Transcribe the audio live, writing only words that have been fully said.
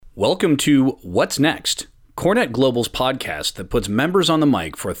Welcome to What's Next, CoreNet Global's podcast that puts members on the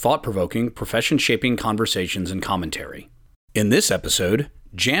mic for thought-provoking, profession-shaping conversations and commentary. In this episode,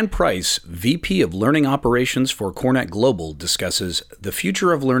 Jan Price, VP of Learning Operations for CoreNet Global, discusses The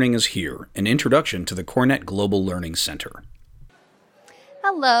Future of Learning is Here, an introduction to the CoreNet Global Learning Center.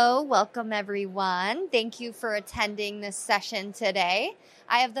 Hello, welcome everyone. Thank you for attending this session today.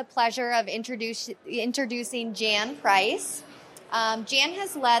 I have the pleasure of introducing Jan Price. Jan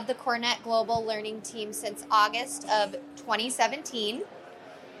has led the CoreNet Global Learning team since August of 2017,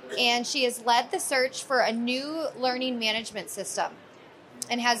 and she has led the search for a new learning management system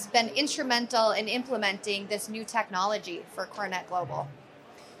and has been instrumental in implementing this new technology for CoreNet Global.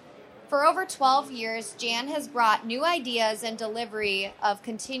 For over 12 years, Jan has brought new ideas and delivery of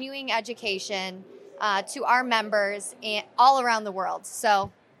continuing education to our members all around the world.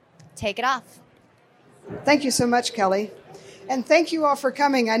 So take it off. Thank you so much, Kelly. And thank you all for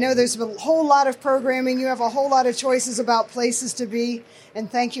coming. I know there's a whole lot of programming. You have a whole lot of choices about places to be.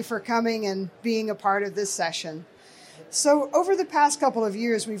 And thank you for coming and being a part of this session. So over the past couple of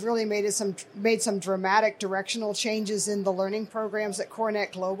years, we've really made some dramatic directional changes in the learning programs at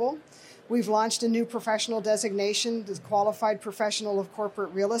CoreNet Global. We've launched a new professional designation, the Qualified Professional of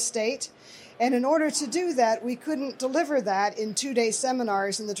Corporate Real Estate. And in order to do that, we couldn't deliver that in 2-day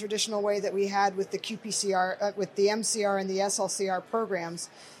seminars in the traditional way that we had with the QPCR, with the MCR and the SLCR programs.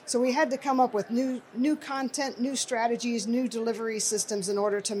 So we had to come up with new content, new strategies, new delivery systems in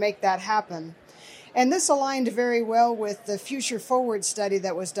order to make that happen. And this aligned very well with the Future Forward study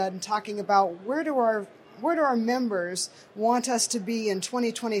that was done, talking about where do our members want us to be in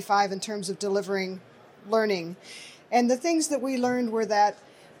 2025 in terms of delivering learning. And the things that we learned were that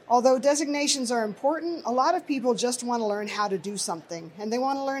although designations are important, a lot of people just want to learn how to do something. And they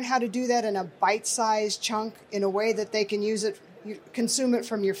want to learn how to do that in a bite-sized chunk in a way that they can use it, consume it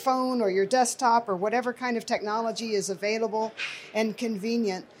from your phone or your desktop or whatever kind of technology is available and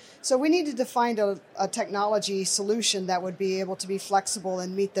convenient. So we needed to find a technology solution that would be able to be flexible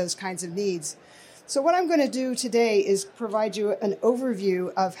and meet those kinds of needs. So what I'm going to do today is provide you an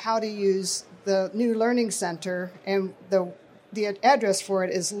overview of how to use the new Learning Center, and the address for it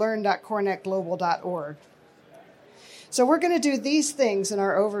is learn.corenetglobal.org. So we're going to do these things in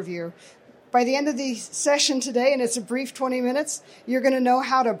our overview. By the end of the session today, and it's a brief 20 minutes, you're going to know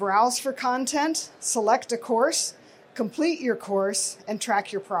how to browse for content, select a course, complete your course, and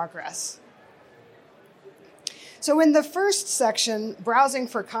track your progress. So in the first section, browsing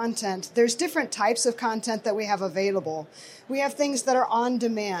for content, there's different types of content that we have available. We have things that are on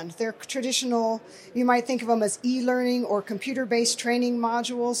demand. They're traditional, you might think of them as e-learning or computer-based training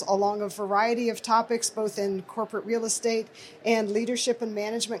modules along a variety of topics, both in corporate real estate and leadership and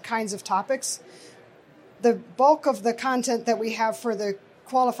management kinds of topics. The bulk of the content that we have for the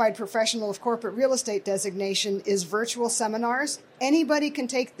Qualified Professional of Corporate Real Estate designation is virtual seminars. Anybody can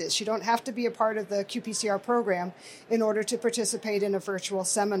take this. You don't have to be a part of the QPCR program in order to participate in a virtual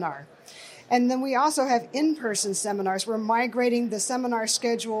seminar. And then we also have in-person seminars. We're migrating the seminar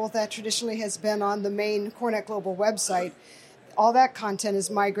schedule that traditionally has been on the main CoreNet Global website. All that content is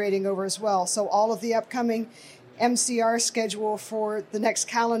migrating over as well. So all of the upcoming MCR schedule for the next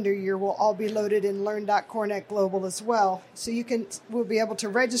calendar year will all be loaded in learn.corenetglobal as well. So we'll be able to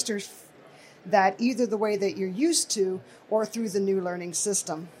register that either the way that you're used to or through the new learning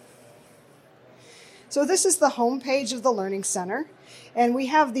system. So this is the home page of the Learning Center, and we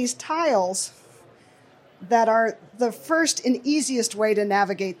have these tiles that are the first and easiest way to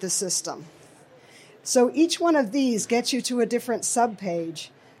navigate the system. So each one of these gets you to a different subpage.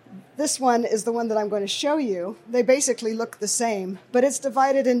 This one is the one that I'm going to show you. They basically look the same, but it's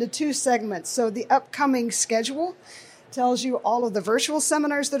divided into two segments. So the upcoming schedule tells you all of the virtual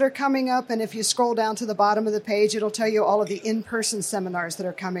seminars that are coming up, and if you scroll down to the bottom of the page, it'll tell you all of the in-person seminars that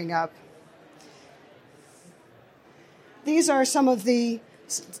are coming up. These are some of the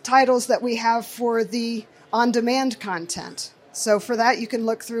titles that we have for the on-demand content. So for that, you can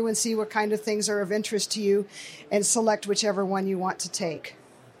look through and see what kind of things are of interest to you and select whichever one you want to take.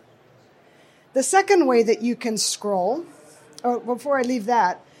 The second way that you can scroll, before I leave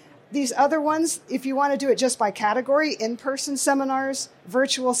that, these other ones, if you want to do it just by category, in-person seminars,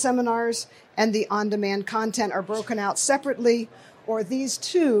 virtual seminars, and the on-demand content are broken out separately, or these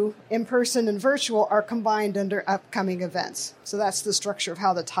two, in-person and virtual, are combined under upcoming events. So that's the structure of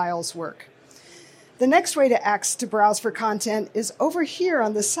how the tiles work. The next way to browse for content is over here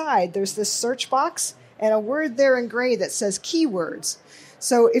on the side. There's this search box and a word there in gray that says keywords.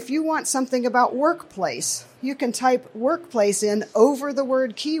 So if you want something about workplace, you can type workplace in over the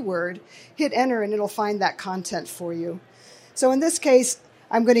word keyword, hit enter, and it'll find that content for you. So in this case,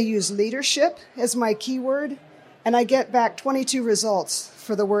 I'm going to use leadership as my keyword, and I get back 22 results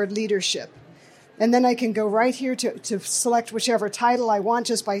for the word leadership. And then I can go right here to select whichever title I want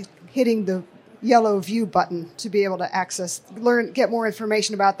just by hitting the yellow view button to be able to access, get more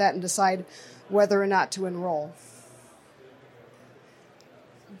information about that and decide whether or not to enroll.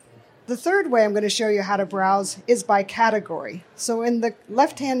 The third way I'm going to show you how to browse is by category. So in the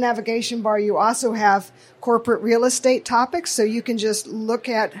left-hand navigation bar, you also have corporate real estate topics. So you can just look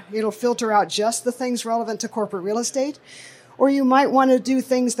at, it'll filter out just the things relevant to corporate real estate. Or you might want to do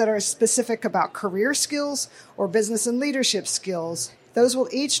things that are specific about career skills or business and leadership skills. Those will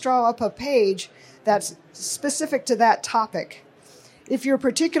each draw up a page that's specific to that topic. If you're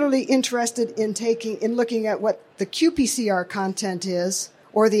particularly interested in looking at what the QPCR content is,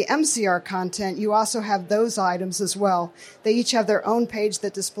 or the MCR content, you also have those items as well. They each have their own page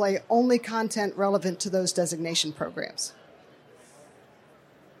that display only content relevant to those designation programs.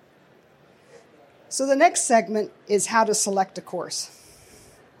 So the next segment is how to select a course.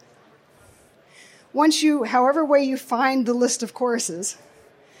 However way you find the list of courses,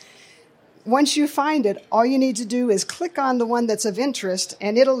 once you find it, all you need to do is click on the one that's of interest,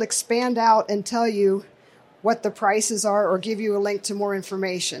 and it'll expand out and tell you what the prices are or give you a link to more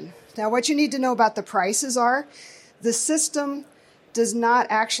information. Now, what you need to know about the prices are, the system does not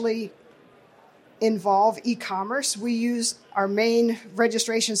actually involve e-commerce. We use our main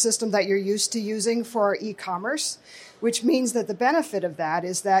registration system that you're used to using for our e-commerce, which means that the benefit of that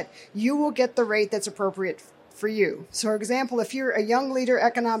is that you will get the rate that's appropriate for you. So, for example, if you're a young leader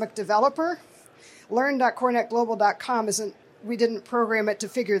economic developer, learn.corenetglobal.com we didn't program it to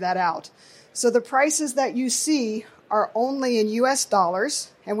figure that out. So the prices that you see are only in US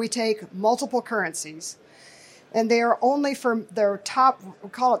dollars, and we take multiple currencies. And they are only for their top, we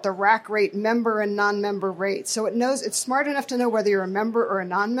call it the rack rate, member and non-member rate. So it's smart enough to know whether you're a member or a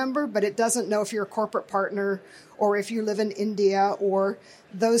non-member, but it doesn't know if you're a corporate partner or if you live in India or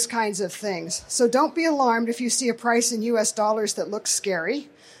those kinds of things. So don't be alarmed if you see a price in US dollars that looks scary.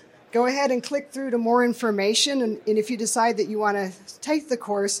 Go ahead and click through to more information, and if you decide that you want to take the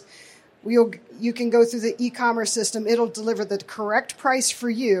course, you can go through the e-commerce system. It'll deliver the correct price for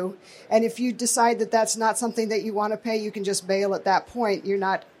you. And if you decide that that's not something that you want to pay, you can just bail at that point. You're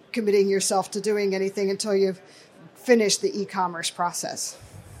not committing yourself to doing anything until you've finished the e-commerce process.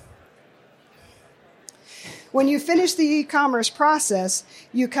 When you finish the e-commerce process,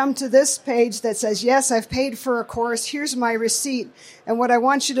 you come to this page that says, yes, I've paid for a course. Here's my receipt. And what I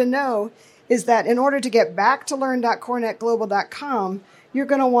want you to know is that in order to get back to learn.corenetglobal.com, you're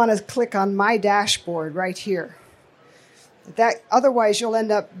going to want to click on My Dashboard right here. Otherwise, you'll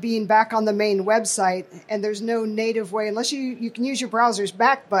end up being back on the main website, and there's no native way, unless you can use your browser's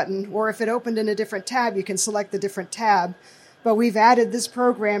back button, or if it opened in a different tab, you can select the different tab. But we've added this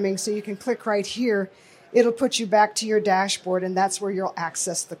programming, so you can click right here. It'll put you back to your dashboard, and that's where you'll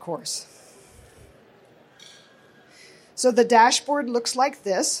access the course. So the dashboard looks like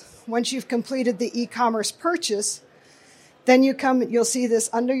this. Once you've completed the e-commerce purchase, then you'll see this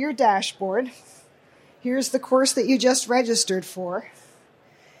under your dashboard. Here's the course that you just registered for.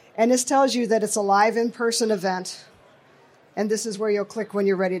 And this tells you that it's a live in-person event. And this is where you'll click when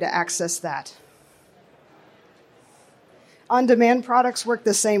you're ready to access that. On-demand products work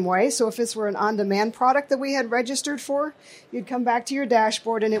the same way. So if this were an on-demand product that we had registered for, you'd come back to your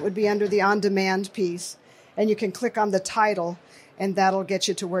dashboard and it would be under the on-demand piece. And you can click on the title, and that'll get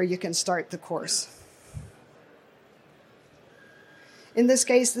you to where you can start the course. In this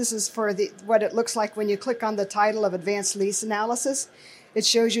case, this is for what it looks like when you click on the title of Advanced Lease Analysis. It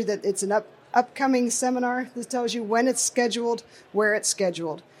shows you that it's an upcoming seminar. This tells you when it's scheduled, where it's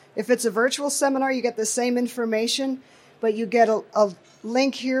scheduled. If it's a virtual seminar, you get the same information, but you get a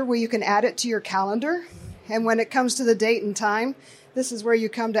link here where you can add it to your calendar. And when it comes to the date and time, this is where you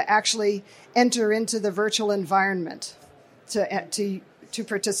come to actually enter into the virtual environment to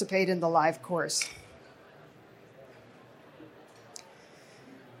participate in the live course.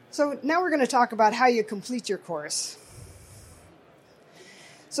 So now we're going to talk about how you complete your course.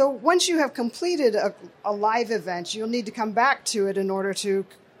 So once you have completed a live event, you'll need to come back to it in order to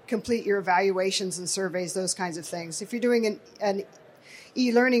complete your evaluations and surveys, those kinds of things. If you're doing an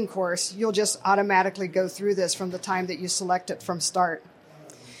e-learning course, you'll just automatically go through this from the time that you select it from start.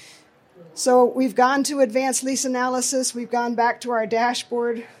 So we've gone to Advanced Lease Analysis. We've gone back to our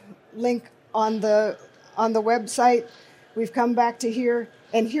dashboard link on the website. We've come back to here.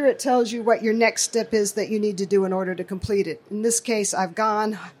 And here it tells you what your next step is that you need to do in order to complete it. In this case, I've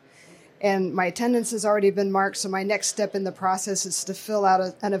gone, and my attendance has already been marked, so my next step in the process is to fill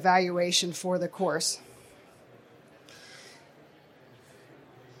out an evaluation for the course.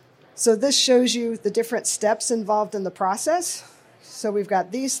 So this shows you the different steps involved in the process. So we've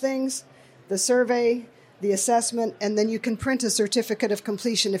got these things, the survey, the assessment, and then you can print a certificate of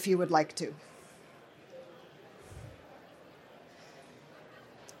completion if you would like to.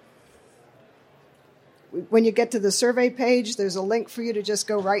 When you get to the survey page, there's a link for you to just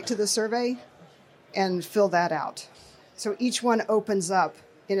go right to the survey and fill that out. So each one opens up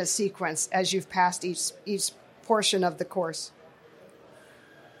in a sequence as you've passed each portion of the course.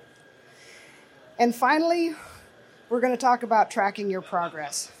 And finally, we're going to talk about tracking your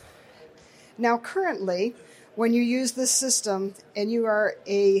progress. Now, currently, when you use this system and you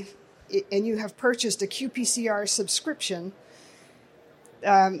have purchased a QPCR subscription,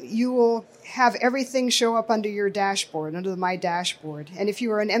 you will have everything show up under your dashboard, under the My Dashboard. And if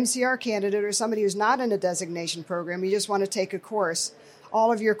you are an MCR candidate or somebody who's not in a designation program, you just want to take a course,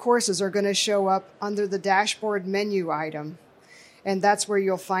 all of your courses are going to show up under the dashboard menu item, and that's where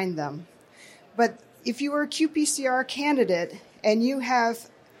you'll find them. But if you are a QPCR candidate and you have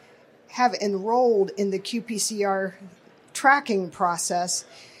enrolled in the QPCR tracking process,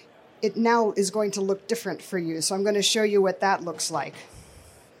 it now is going to look different for you. So I'm going to show you what that looks like.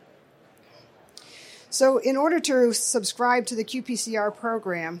 So in order to subscribe to the QPCR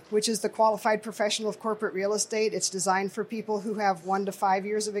program, which is the Qualified Professional of Corporate Real Estate, it's designed for people who have 1 to 5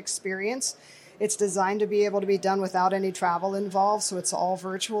 years of experience. It's designed to be able to be done without any travel involved, so it's all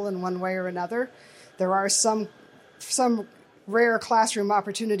virtual in one way or another. There are some rare classroom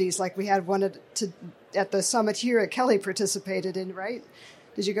opportunities, like we had one at the summit here at Kelly participated in, right?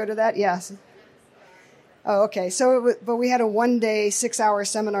 Did you go to that? Yes. Oh, okay. But we had a 1-day, 6-hour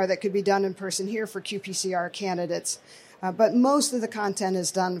seminar that could be done in person here for QPCR candidates. But most of the content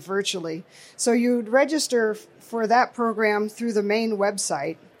is done virtually. So you'd register for that program through the main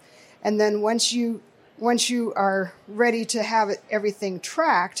website. And then once you are ready to have everything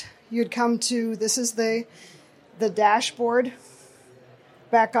tracked, you'd come to, this is the dashboard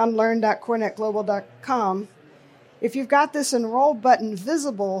back on learn.cornetglobal.com. If you've got this enroll button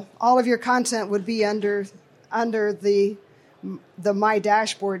visible, all of your content would be under the My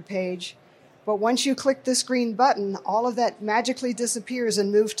Dashboard page. But once you click this green button, all of that magically disappears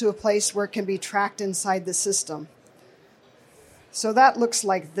and moves to a place where it can be tracked inside the system. So that looks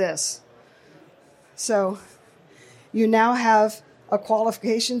like this. So you now have a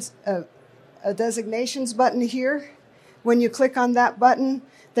designations button here. When you click on that button,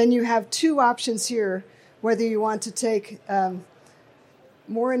 then you have 2 options here, whether you want to take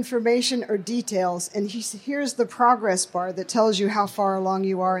more information or details. And here's the progress bar that tells you how far along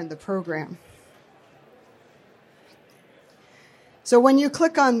you are in the program. So when you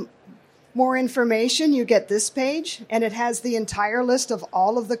click on more information, you get this page, and it has the entire list of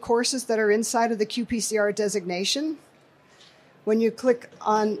all of the courses that are inside of the QPCR designation. When you click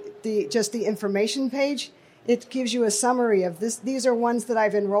on just the information page, it gives you a summary of this. These are ones that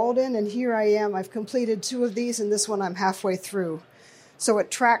I've enrolled in, and here I am. I've completed 2 of these, and this one I'm halfway through. So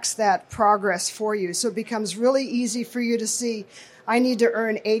it tracks that progress for you. So it becomes really easy for you to see, I need to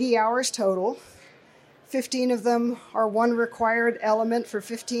earn 80 hours total. 15 of them are one required element for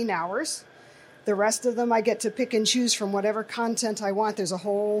 15 hours. The rest of them I get to pick and choose from whatever content I want. There's a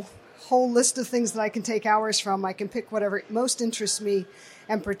whole list of things that I can take hours from. I can pick whatever most interests me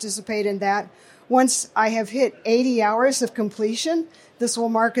and participate in that. Once I have hit 80 hours of completion, this will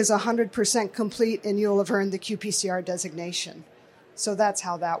mark as 100% complete, and you'll have earned the QPCR designation. So that's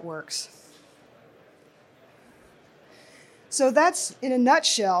how that works. So that's, in a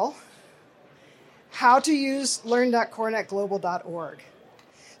nutshell, how to use learn.cornetglobal.org.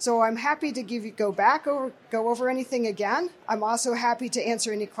 So I'm happy to go over anything again. I'm also happy to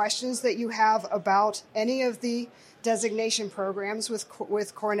answer any questions that you have about any of the designation programs with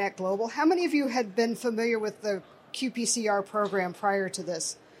Cornet Global. How many of you had been familiar with the QPCR program prior to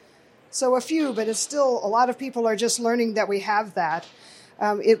this? So a few, but it's still, a lot of people are just learning that we have that.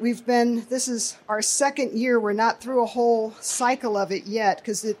 This is our 2nd year. We're not through a whole cycle of it yet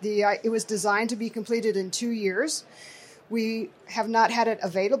because it was designed to be completed in 2 years. We have not had it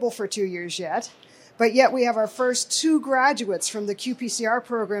available for 2 years yet, but yet we have our first 2 graduates from the QPCR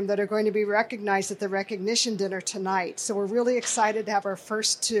program that are going to be recognized at the recognition dinner tonight. So we're really excited to have our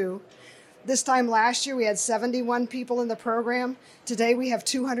first 2. This time last year, we had 71 people in the program. Today, we have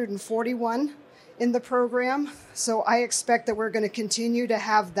 241 in the program. So I expect that we're going to continue to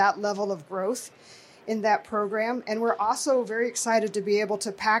have that level of growth in that program. And we're also very excited to be able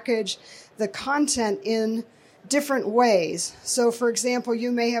to package the content in different ways. So, for example,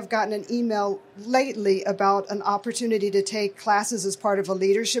 you may have gotten an email lately about an opportunity to take classes as part of a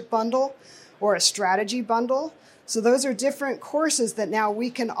leadership bundle or a strategy bundle. So those are different courses that now we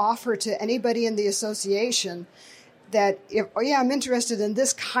can offer to anybody in the association that if, oh yeah, I'm interested in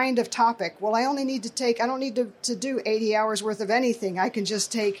this kind of topic. Well, I don't need to do 80 hours worth of anything. I can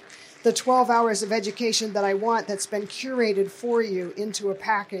just take the 12 hours of education that I want that's been curated for you into a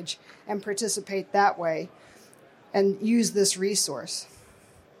package and participate that way and use this resource.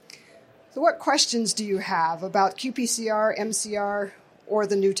 So what questions do you have about qPCR, MCR, or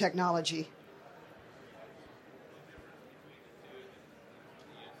the new technology?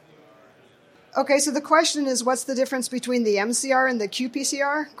 Okay, so the question is, what's the difference between the MCR and the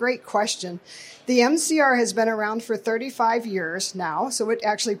qPCR? Great question. The MCR has been around for 35 years now, so it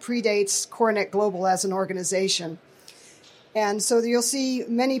actually predates CoreNet Global as an organization. And so you'll see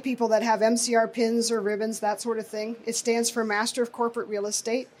many people that have MCR pins or ribbons, that sort of thing. It stands for Master of Corporate Real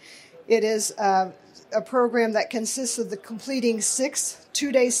Estate. It is a program that consists of the completing 5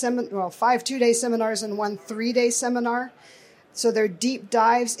 two-day seminars and 1 3-day seminar. So they're deep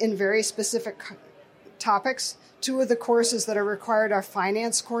dives in very specific topics. 2 of the courses that are required are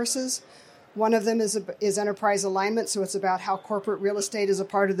finance courses. One of them is enterprise alignment, so it's about how corporate real estate is a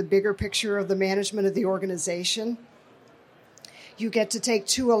part of the bigger picture of the management of the organization. You get to take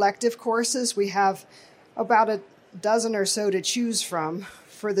 2 elective courses. We have about a dozen or so to choose from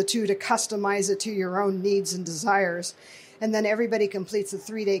for the 2 to customize it to your own needs and desires. And then everybody completes a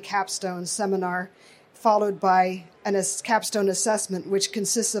 3-day capstone seminar, followed by a capstone assessment, which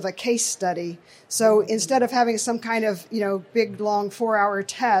consists of a case study. So instead of having some kind of, big, long 4-hour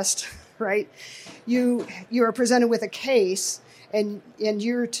test, right, you are presented with a case, and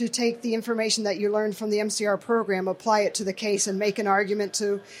you're to take the information that you learned from the MCR program, apply it to the case, and make an argument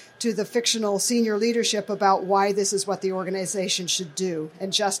to the fictional senior leadership about why this is what the organization should do,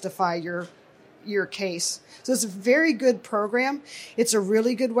 and justify your case. So it's a very good program. It's a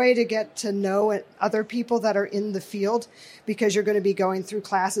really good way to get to know other people that are in the field, because you're going to be going through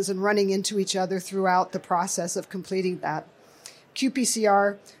classes and running into each other throughout the process of completing that.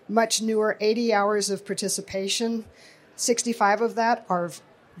 qPCR, much newer, 80 hours of participation. 65 of that are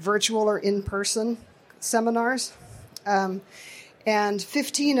virtual or in-person seminars. And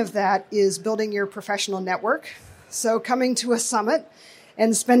 15 of that is building your professional network. So coming to a summit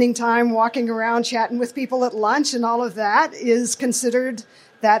and spending time walking around, chatting with people at lunch and all of that is considered,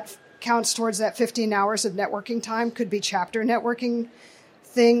 that counts towards that 15 hours of networking time. Could be chapter networking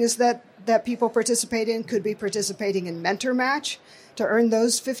things that people participate in, could be participating in Mentor Match to earn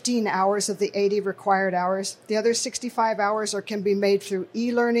those 15 hours of the 80 required hours. The other 65 hours can be made through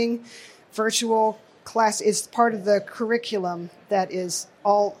e-learning, virtual class. Is part of the curriculum that is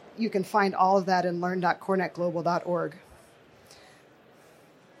all, you can find all of that in learn.cornetglobal.org.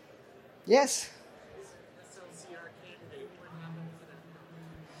 Yes?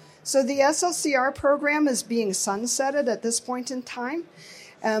 So the SLCR program is being sunsetted at this point in time.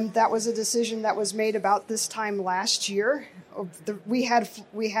 That was a decision that was made about this time last year. We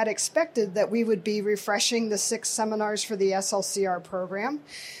had expected that we would be refreshing the 6 seminars for the SLCR program,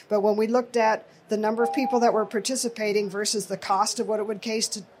 but when we looked at the number of people that were participating versus the cost of what it would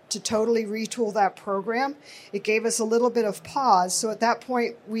cost to totally retool that program, it gave us a little bit of pause. So at that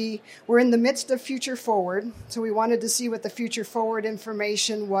point, we were in the midst of Future Forward, so we wanted to see what the Future Forward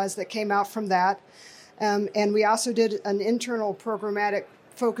information was that came out from that. And we also did an internal programmatic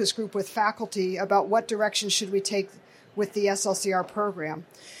focus group with faculty about what direction should we take with the SLCR program.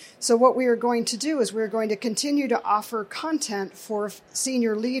 So what we are going to do is we're going to continue to offer content for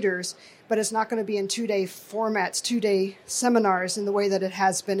senior leaders, but it's not going to be in 2-day formats, 2-day seminars in the way that it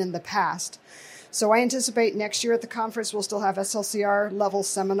has been in the past. So I anticipate next year at the conference we'll still have SLCR level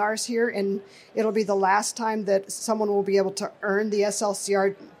seminars here, and it'll be the last time that someone will be able to earn the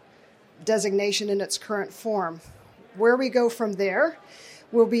SLCR designation in its current form. Where we go from there,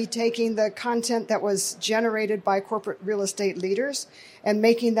 we'll be taking the content that was generated by corporate real estate leaders and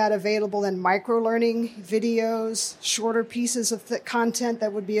making that available in micro-learning videos, shorter pieces of content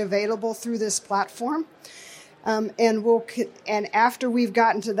that would be available through this platform. And after we've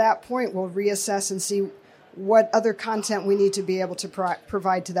gotten to that point, we'll reassess and see what other content we need to be able to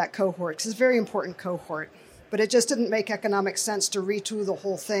provide to that cohort, because it's a very important cohort. But it just didn't make economic sense to retool the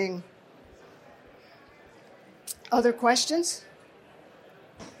whole thing. Other questions?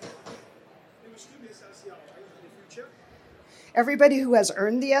 Everybody who has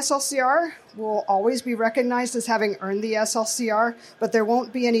earned the SLCR will always be recognized as having earned the SLCR, but there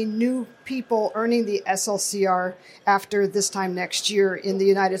won't be any new people earning the SLCR after this time next year in the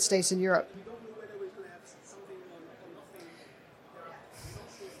United States and Europe.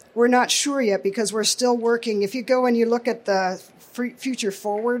 We're not sure yet because we're still working. If you go and you look at the Future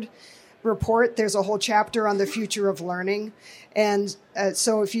Forward report, there's a whole chapter on the future of learning. And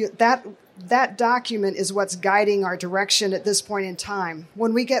so if you that document is what's guiding our direction at this point in time.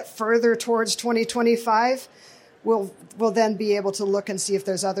 When we get further towards 2025, we'll then be able to look and see if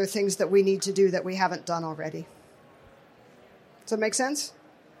there's other things that we need to do that we haven't done already. Does that make sense?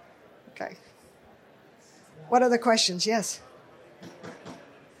 Okay. What other questions? Yes.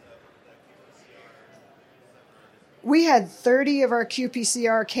 We had 30 of our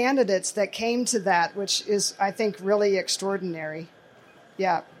QPCR candidates that came to that, which is, I think, really extraordinary.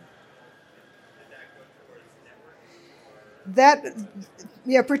 Yeah.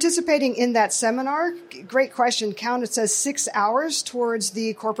 Participating in that seminar, great question. Count, it says 6 hours towards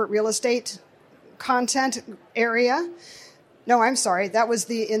the corporate real estate content area. No, I'm sorry. That was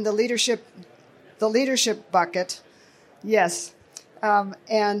in the leadership bucket. Yes.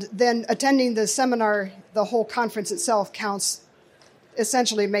 And then attending the seminar, the whole conference itself counts,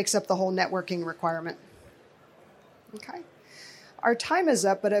 essentially makes up the whole networking requirement. Okay. Our time is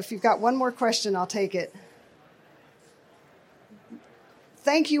up, but if you've got one more question, I'll take it.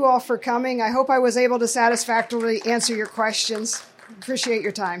 Thank you all for coming. I hope I was able to satisfactorily answer your questions. Appreciate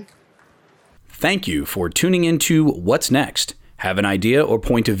your time. Thank you for tuning into What's Next. Have an idea or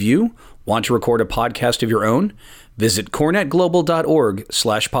point of view? Want to record a podcast of your own? Visit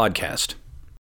cornetglobal.org/podcast.